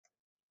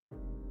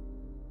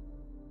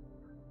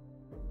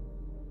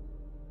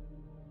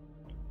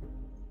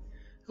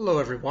Hello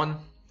everyone,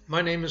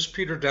 my name is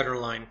Peter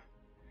Detterline,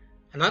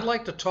 and I'd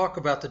like to talk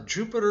about the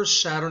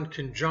Jupiter-Saturn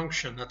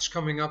conjunction that's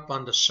coming up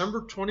on December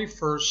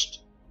 21st,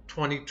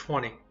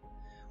 2020,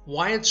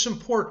 why it's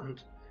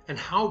important, and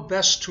how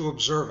best to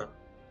observe it.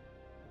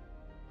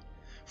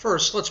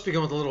 First, let's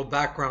begin with a little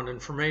background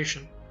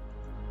information.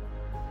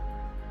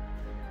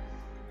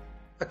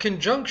 A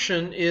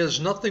conjunction is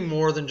nothing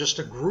more than just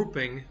a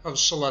grouping of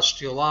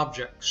celestial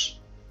objects.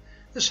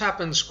 This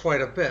happens quite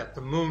a bit.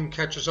 The moon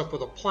catches up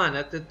with a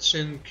planet that's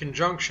in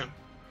conjunction.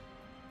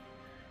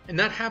 And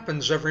that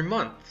happens every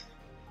month.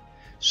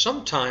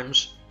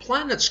 Sometimes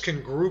planets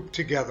can group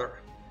together,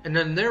 and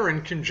then they're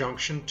in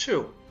conjunction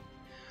too.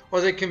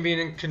 Or they can be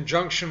in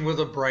conjunction with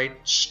a bright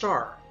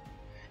star,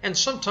 and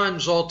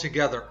sometimes all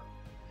together.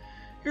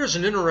 Here's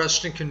an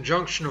interesting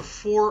conjunction of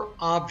 4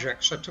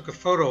 objects I took a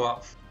photo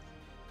of.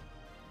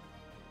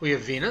 We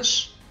have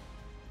Venus,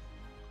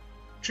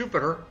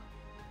 Jupiter,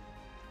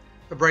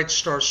 the bright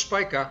star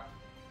Spica,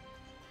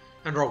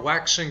 and our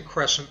waxing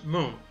crescent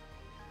moon.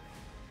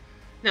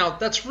 Now,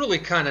 that's really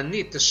kind of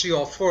neat to see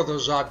all 4 of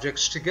those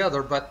objects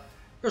together, but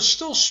they're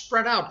still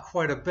spread out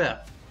quite a bit.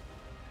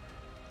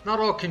 Not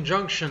all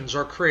conjunctions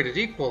are created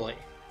equally.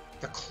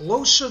 The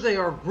closer they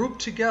are grouped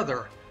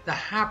together, the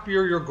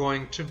happier you're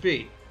going to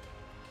be.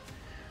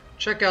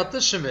 Check out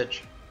this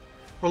image.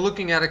 We're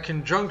looking at a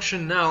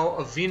conjunction now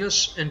of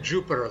Venus and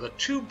Jupiter, the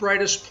 2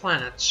 brightest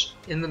planets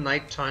in the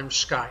nighttime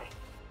sky.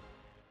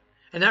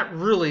 And that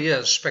really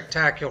is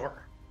spectacular.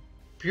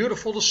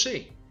 Beautiful to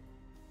see.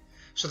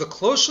 So the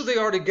closer they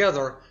are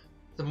together,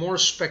 the more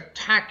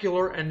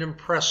spectacular and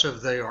impressive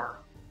they are.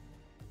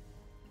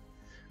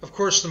 Of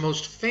course, the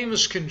most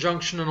famous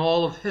conjunction in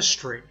all of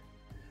history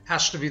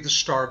has to be the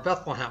Star of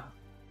Bethlehem.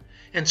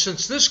 And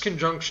since this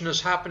conjunction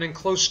is happening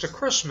close to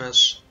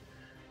Christmas,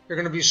 you're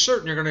going to be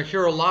certain you're going to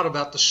hear a lot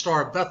about the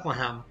Star of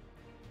Bethlehem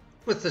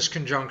with this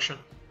conjunction.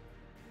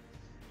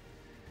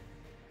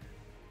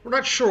 We're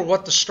not sure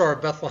what the Star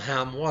of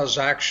Bethlehem was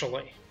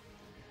actually.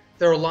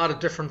 There are a lot of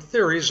different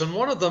theories, and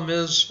one of them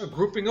is a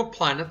grouping of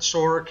planets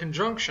or a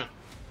conjunction.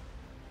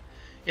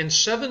 In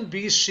 7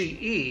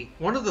 BCE,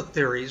 one of the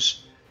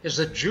theories is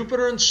that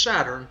Jupiter and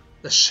Saturn,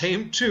 the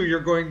same 2 you're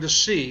going to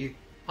see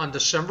on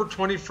December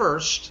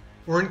 21st,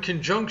 were in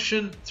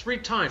conjunction 3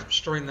 times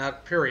during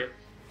that period.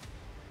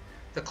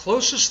 The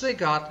closest they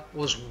got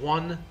was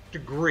 1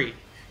 degree.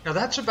 Now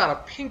that's about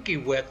a pinky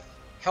width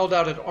held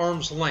out at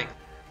arm's length.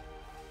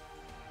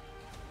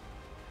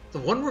 The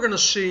one we're going to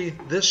see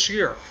this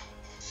year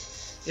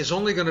is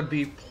only going to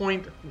be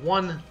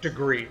 0.1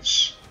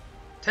 degrees,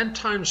 10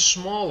 times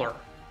smaller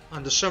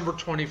on December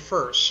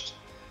 21st.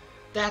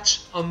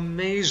 That's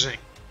amazing.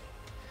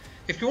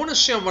 If you want to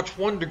see how much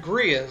 1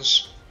 degree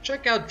is,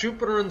 check out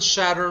Jupiter and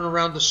Saturn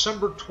around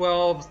December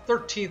 12th,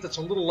 13th. It's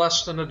a little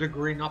less than a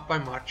degree, not by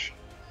much.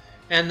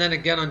 And then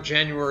again on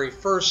January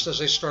 1st, as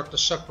they start to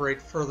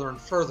separate further and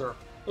further,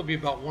 they'll be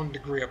about 1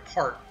 degree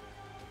apart.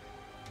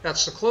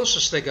 That's the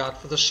closest they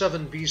got for the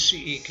 7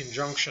 BCE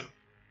conjunction.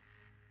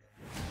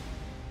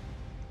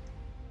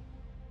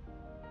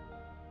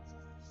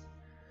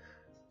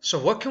 So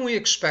what can we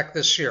expect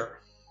this year?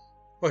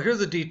 Well, here are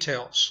the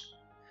details.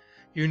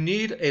 You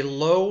need a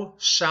low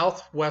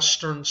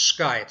southwestern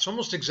sky. It's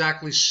almost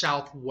exactly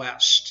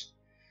southwest.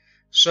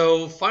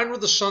 So find where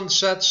the sun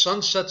sets.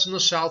 Sun sets in the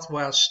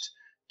southwest.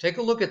 Take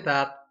a look at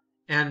that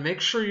and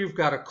make sure you've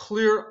got a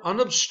clear,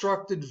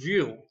 unobstructed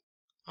view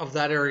of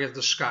that area of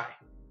the sky.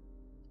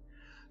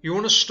 You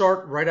want to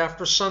start right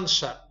after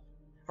sunset,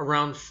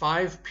 around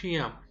 5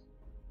 p.m.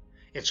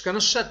 It's going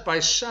to set by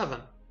 7,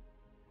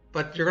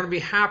 but you're going to be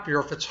happier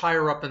if it's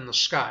higher up in the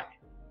sky.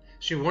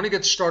 So you want to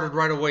get started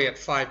right away at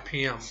 5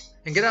 p.m.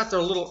 and get out there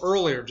a little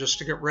earlier just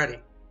to get ready.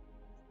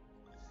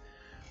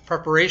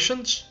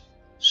 Preparations,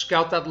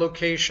 scout that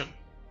location.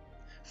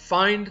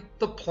 Find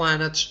the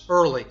planets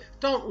early.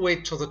 Don't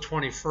wait till the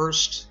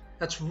 21st.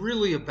 That's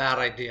really a bad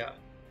idea.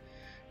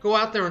 Go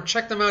out there and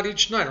check them out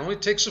each night. It only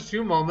takes a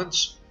few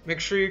moments. Make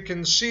sure you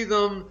can see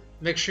them.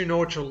 Make sure you know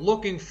what you're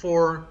looking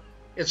for.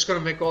 It's going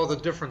to make all the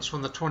difference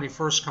when the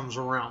 21st comes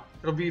around.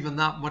 It'll be even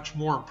that much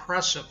more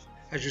impressive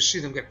as you see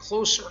them get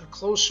closer and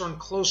closer and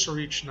closer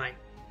each night.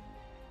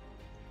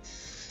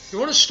 You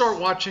want to start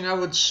watching, I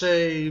would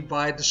say,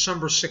 by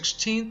December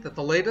 16th at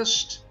the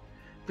latest,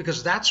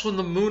 because that's when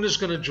the moon is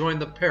going to join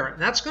the pair.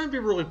 And that's going to be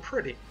really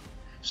pretty.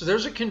 So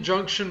there's a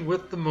conjunction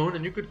with the moon,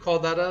 and you could call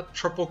that a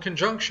triple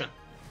conjunction.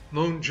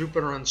 Moon,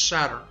 Jupiter, and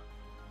Saturn.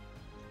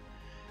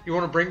 You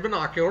want to bring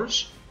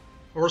binoculars,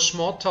 or a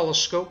small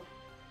telescope,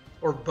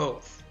 or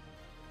both.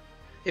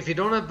 If you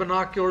don't have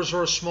binoculars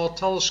or a small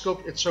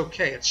telescope, it's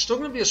okay. It's still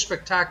going to be a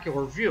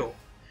spectacular view.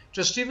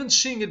 Just even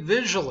seeing it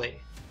visually.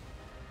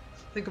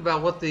 Think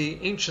about what the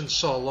ancients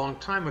saw a long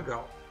time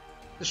ago.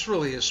 This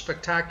really is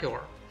spectacular.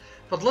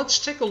 But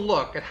let's take a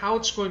look at how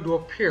it's going to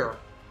appear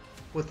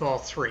with all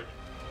 3.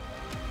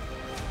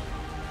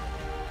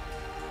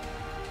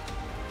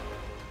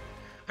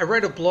 I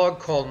write a blog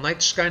called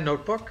Night Sky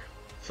Notebook.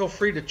 Feel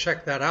free to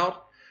check that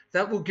out.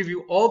 That will give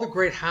you all the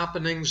great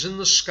happenings in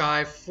the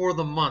sky for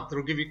the month.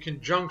 It'll give you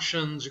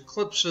conjunctions,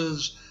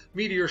 eclipses,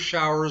 meteor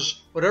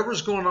showers,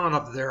 whatever's going on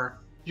up there.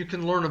 You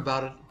can learn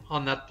about it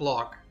on that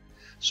blog.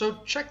 So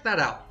check that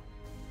out.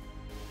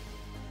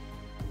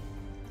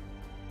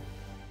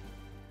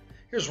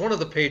 Here's one of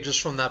the pages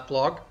from that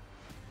blog.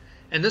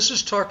 And this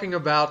is talking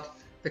about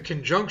the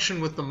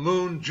conjunction with the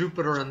Moon,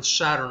 Jupiter, and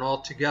Saturn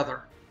all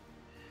together.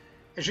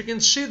 As you can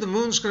see, the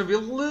Moon's going to be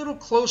a little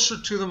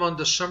closer to them on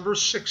December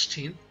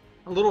 16th,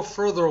 a little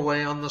further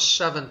away on the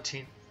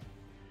 17th.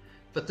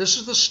 But this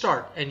is the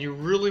start, and you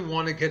really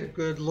want to get a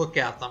good look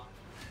at them.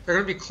 They're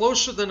going to be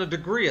closer than a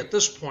degree at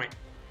this point,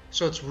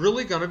 so it's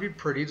really going to be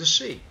pretty to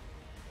see.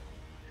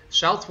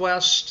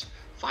 Southwest,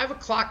 5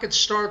 o'clock it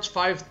starts,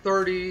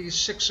 5:30,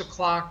 6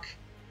 o'clock,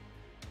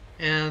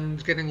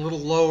 and getting a little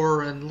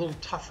lower and a little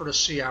tougher to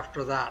see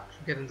after that,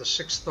 getting to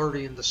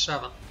 6:30 and to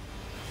 7.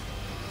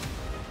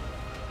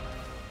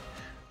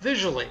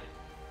 Visually,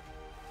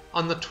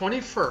 on the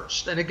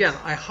 21st, and again,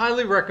 I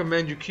highly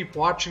recommend you keep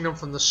watching them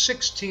from the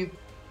 16th,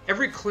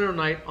 every clear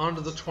night,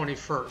 onto the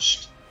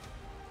 21st.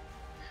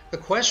 The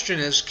question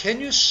is,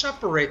 can you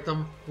separate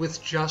them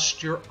with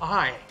just your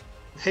eye?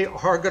 They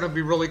are going to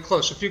be really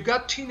close. If you've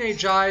got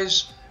teenage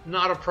eyes,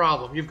 not a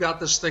problem. You've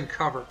got this thing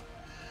covered.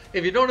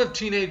 If you don't have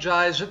teenage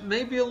eyes, it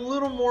may be a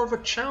little more of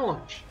a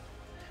challenge.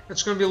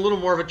 It's going to be a little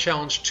more of a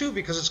challenge too,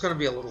 because it's going to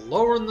be a little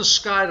lower in the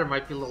sky. There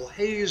might be a little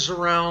haze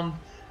around.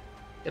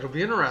 It'll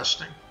be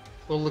interesting.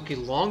 Will it look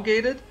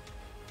elongated,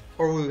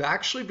 or will you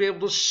actually be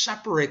able to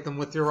separate them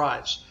with your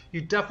eyes?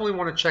 You definitely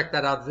want to check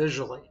that out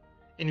visually,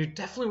 and you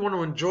definitely want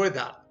to enjoy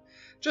that.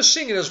 Just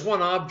seeing it as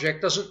one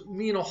object doesn't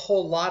mean a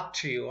whole lot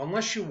to you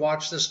unless you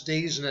watch this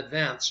days in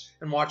advance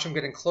and watch them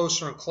getting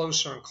closer and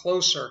closer and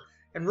closer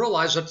and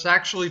realize that it's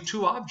actually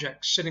two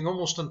objects sitting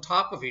almost on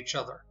top of each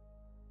other.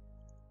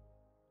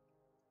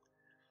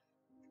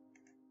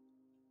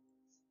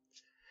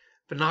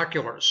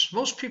 Binoculars.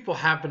 Most people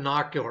have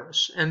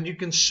binoculars, and you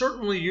can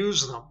certainly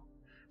use them.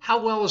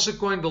 How well is it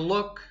going to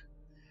look?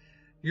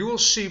 You will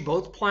see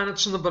both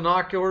planets in the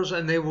binoculars,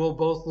 and they will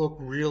both look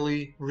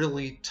really,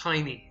 really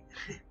tiny,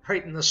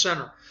 right in the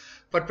center.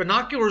 But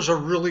binoculars are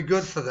really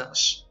good for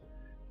this.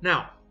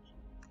 Now,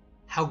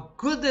 how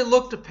good they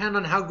look depends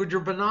on how good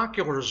your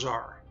binoculars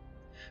are.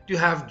 Do you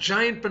have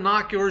giant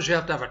binoculars you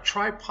have to have a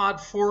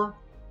tripod for?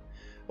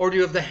 Or do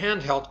you have the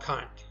handheld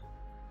kind?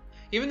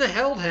 Even the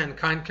held hand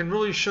kind can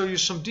really show you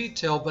some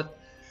detail, but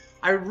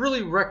I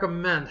really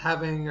recommend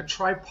having a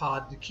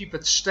tripod to keep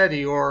it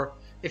steady, or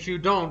if you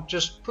don't,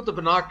 just put the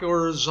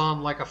binoculars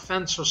on like a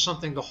fence or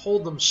something to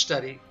hold them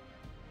steady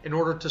in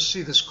order to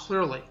see this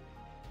clearly.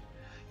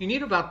 You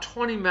need about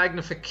 20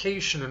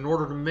 magnification in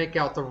order to make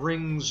out the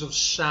rings of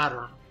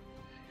Saturn.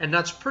 And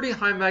that's pretty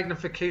high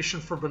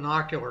magnification for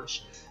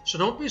binoculars. So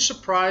don't be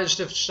surprised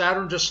if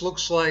Saturn just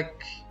looks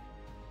like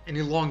an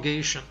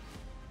elongation.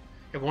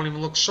 It won't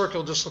even look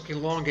circular, just look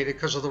elongated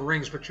because of the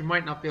rings, but you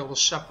might not be able to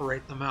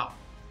separate them out.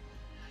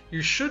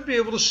 You should be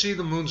able to see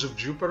the moons of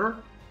Jupiter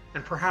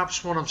and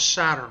perhaps one of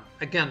Saturn,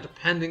 again,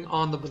 depending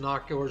on the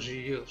binoculars you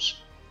use.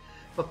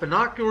 But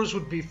binoculars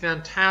would be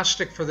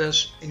fantastic for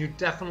this, and you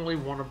definitely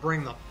want to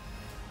bring them.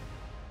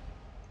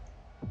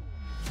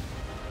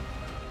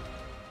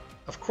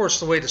 Of course,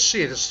 the way to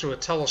see it is through a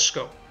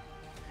telescope.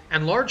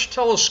 And large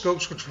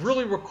telescopes, which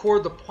really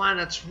record the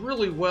planets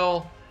really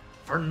well,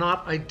 are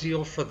not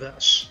ideal for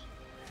this.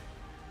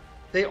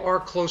 They are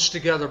close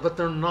together, but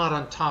they're not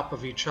on top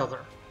of each other.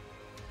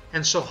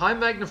 And so high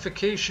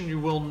magnification, you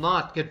will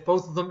not get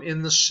both of them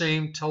in the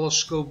same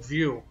telescope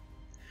view.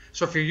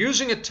 So if you're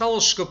using a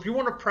telescope, you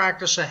want to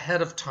practice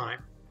ahead of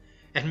time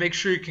and make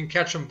sure you can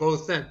catch them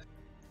both in.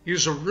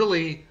 Use a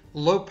really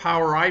low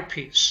power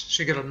eyepiece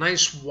so you get a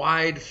nice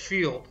wide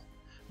field.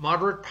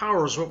 Moderate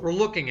power is what we're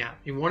looking at.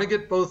 You want to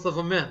get both of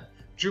them in.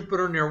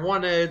 Jupiter near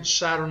one edge,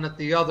 Saturn at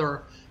the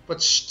other,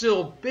 but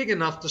still big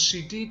enough to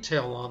see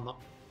detail on them.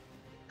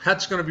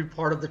 That's going to be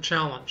part of the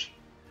challenge.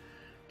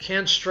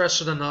 Can't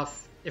stress it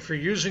enough. If you're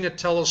using a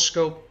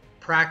telescope,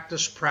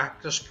 practice,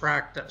 practice,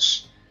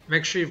 practice.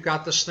 Make sure you've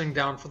got this thing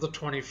down for the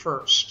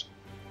 21st.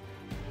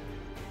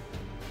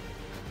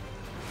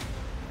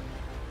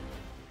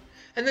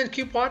 And then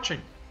keep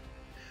watching.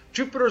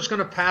 Jupiter is going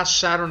to pass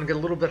Saturn and get a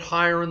little bit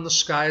higher in the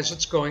sky as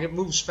it's going. It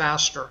moves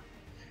faster.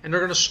 And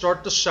they're going to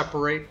start to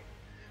separate.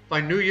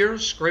 By New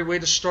Year's, great way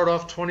to start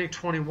off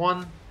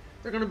 2021,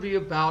 they're going to be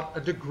about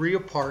a degree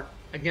apart.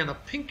 Again, a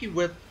pinky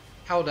width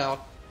held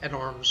out at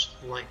arm's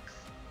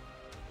length.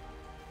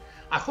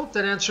 I hope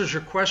that answers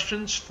your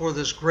questions for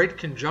this great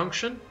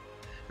conjunction.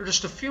 There are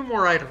just a few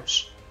more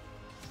items.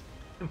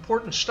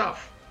 Important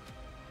stuff.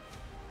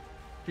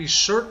 Be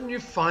certain you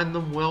find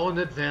them well in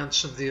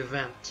advance of the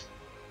event.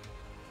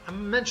 I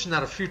mentioned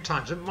that a few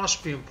times. It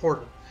must be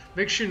important.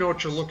 Make sure you know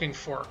what you're looking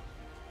for.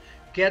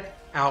 Get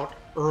out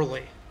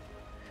early.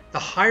 The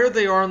higher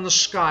they are in the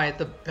sky,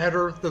 the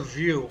better the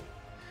view.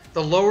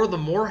 The lower, the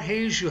more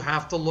haze you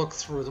have to look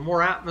through, the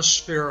more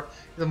atmosphere,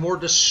 the more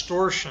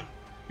distortion.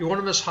 You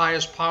want them as high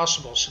as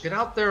possible. So get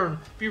out there and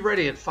be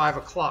ready at 5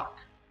 o'clock.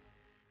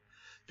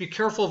 Be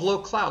careful of low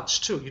clouds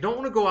too. You don't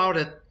want to go out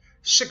at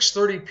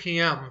 6:30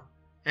 p.m.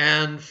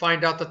 and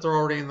find out that they're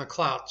already in the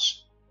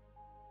clouds.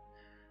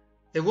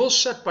 They will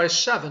set by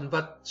 7,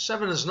 but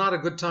 7 is not a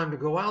good time to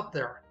go out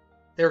there.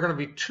 They're going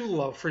to be too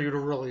low for you to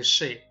really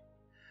see.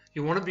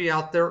 You want to be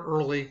out there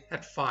early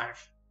at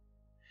 5.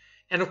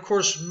 And of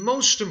course,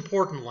 most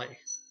importantly,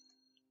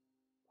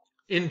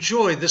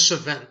 enjoy this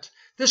event.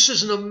 This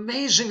is an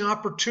amazing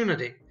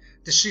opportunity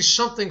to see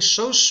something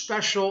so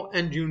special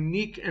and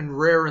unique and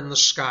rare in the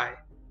sky.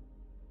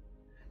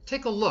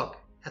 Take a look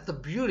at the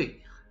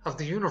beauty of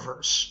the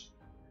universe.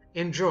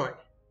 Enjoy.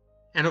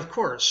 And of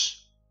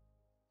course,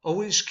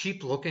 always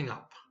keep looking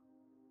up.